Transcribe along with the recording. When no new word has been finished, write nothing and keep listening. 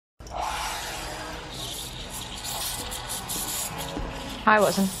I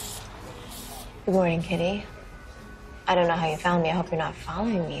wasn't. Good morning, Kitty. I don't know how you found me. I hope you're not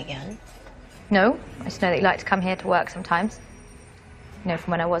following me again. No, I just know that you like to come here to work sometimes. You know,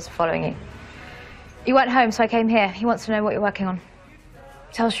 from when I was following you. You weren't home, so I came here. He wants to know what you're working on.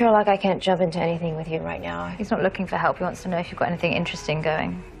 Tell Sherlock I can't jump into anything with you right now. He's not looking for help. He wants to know if you've got anything interesting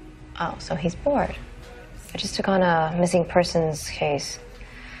going. Oh, so he's bored. I just took on a missing persons case.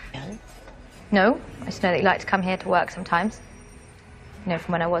 No, I just know that you like to come here to work sometimes. You know,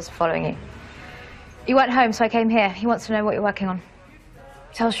 from when I was following you. You weren't home, so I came here. He wants to know what you're working on.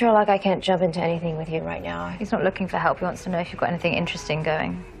 Tell Sherlock I can't jump into anything with you right now. He's not looking for help. He wants to know if you've got anything interesting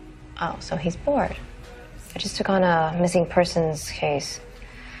going. Oh, so he's bored. I just took on a missing persons case.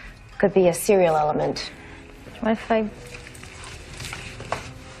 Could be a serial element. Do you mind if I